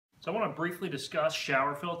So I want to briefly discuss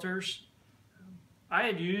shower filters. I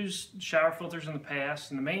had used shower filters in the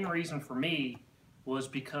past, and the main reason for me was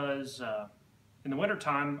because in the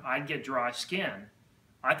wintertime I'd get dry skin.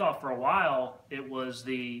 I thought for a while it was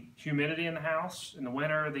the humidity in the house. In the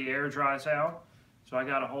winter the air dries out, so I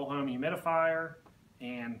got a whole home humidifier,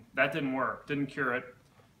 and that didn't work, didn't cure it.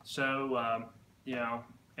 So you know,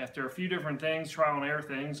 after a few different things, trial and error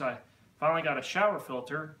things, I finally got a shower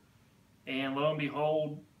filter, and lo and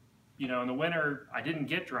behold, you know, in the winter I didn't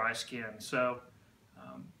get dry skin. So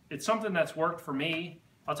it's something that's worked for me.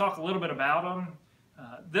 I'll talk a little bit about them.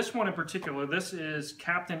 This one in particular, this is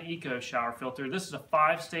Captain Eco shower filter. This is a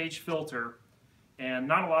 5-stage filter, and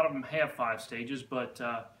not a lot of them have 5 stages, but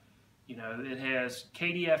you know, it has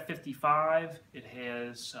KDF 55, it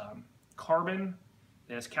has carbon,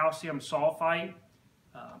 it has calcium sulphite,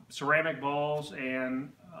 ceramic balls,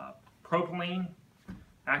 and propylene,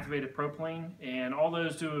 activated propylene, and all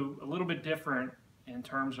those do a little bit different in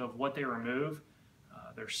terms of what they remove.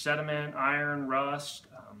 There's sediment, iron, rust,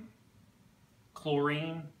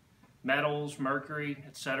 chlorine, metals, mercury,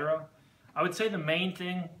 etc. I would say the main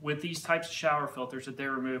thing with these types of shower filters that they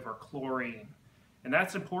remove are chlorine. And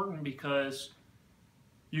that's important because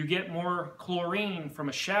you get more chlorine from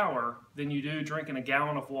a shower than you do drinking a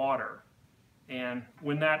gallon of water. And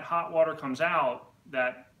when that hot water comes out,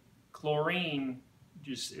 that chlorine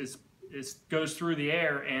just goes through the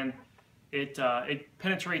air, and it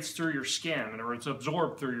penetrates through your skin, or it's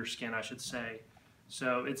absorbed through your skin, I should say.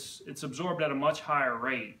 So it's absorbed at a much higher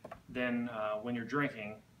rate than when you're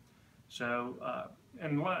drinking. So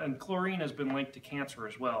and chlorine has been linked to cancer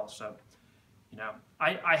as well. So you know,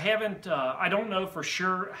 I don't know for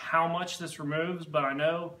sure how much this removes, but I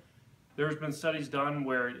know there's been studies done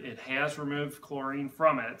where it has removed chlorine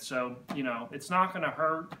from it. So you know, it's not going to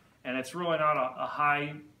hurt, and it's really not a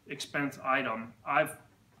high expense item.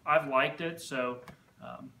 I've liked it, so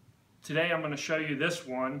today I'm going to show you this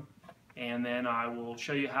one, and then I will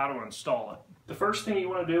show you how to install it. The first thing you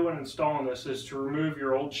want to do when installing this is to remove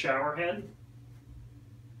your old shower head.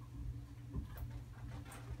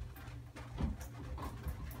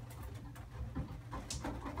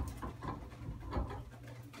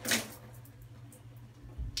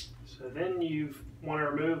 So then you want to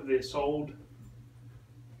remove this old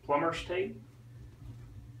plumber's tape.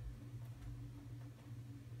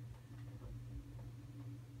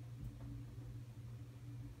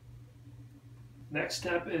 Next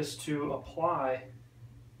step is to apply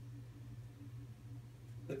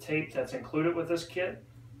the tape that's included with this kit.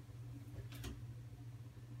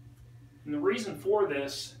 And the reason for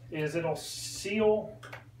this is it'll seal,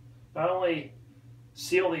 not only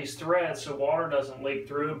seal these threads so water doesn't leak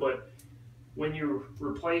through, but when you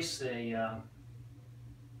replace the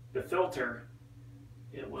filter,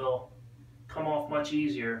 it will come off much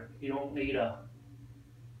easier. You don't need a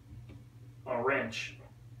wrench.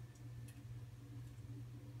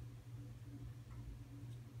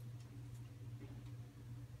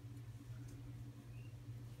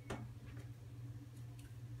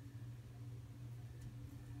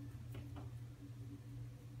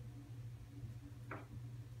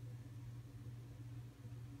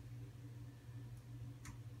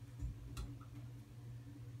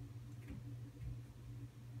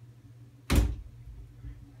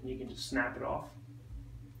 You can just snap it off.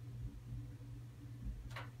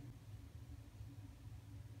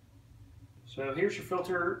 So here's your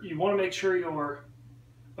filter. You want to make sure your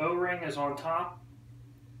O-ring is on top,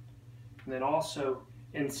 and then also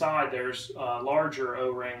inside there's a larger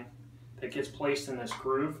O-ring that gets placed in this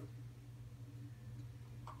groove.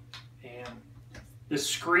 And this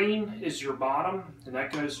screen is your bottom, and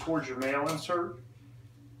that goes towards your male insert,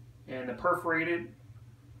 and the perforated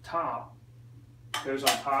top goes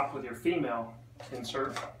on top with your female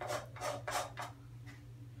insert.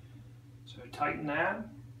 So tighten that,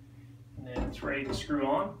 and then it's ready to screw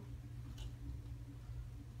on.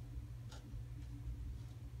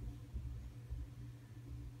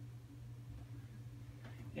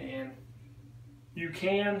 And you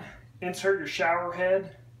can insert your shower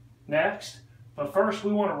head next, but first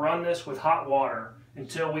we want to run this with hot water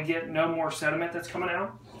until we get no more sediment that's coming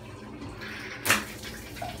out.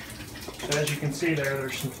 So as you can see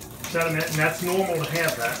there's some sediment, and that's normal to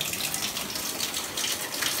have that.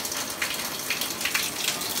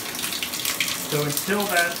 So until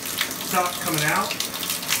that stops coming out,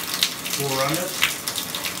 we'll run this.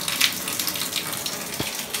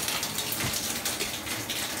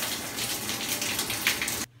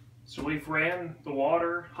 So we've ran the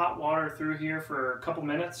water, hot water, through here for a couple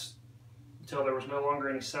minutes until there was no longer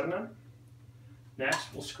any sediment.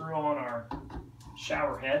 Next, we'll screw on our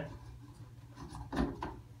shower head.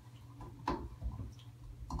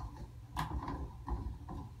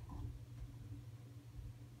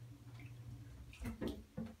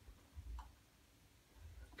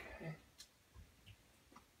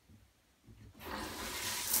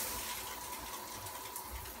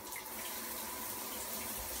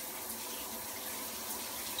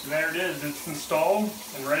 So there it is, it's installed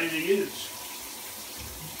and ready to use.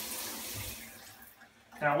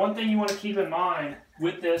 Now one thing you want to keep in mind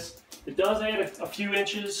with this, it does add a few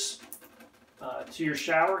inches to your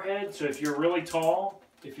shower head. So if you're really tall,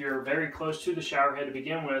 if you're very close to the shower head to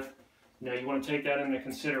begin with, you want to take that into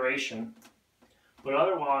consideration. But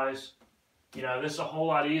otherwise, this is a whole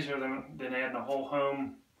lot easier than adding a whole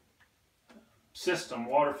home system,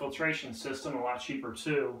 water filtration system, a lot cheaper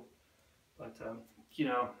too. But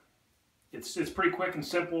it's pretty quick and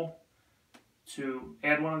simple to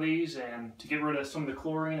add one of these and to get rid of some of the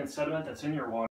chlorine and sediment that's in your water.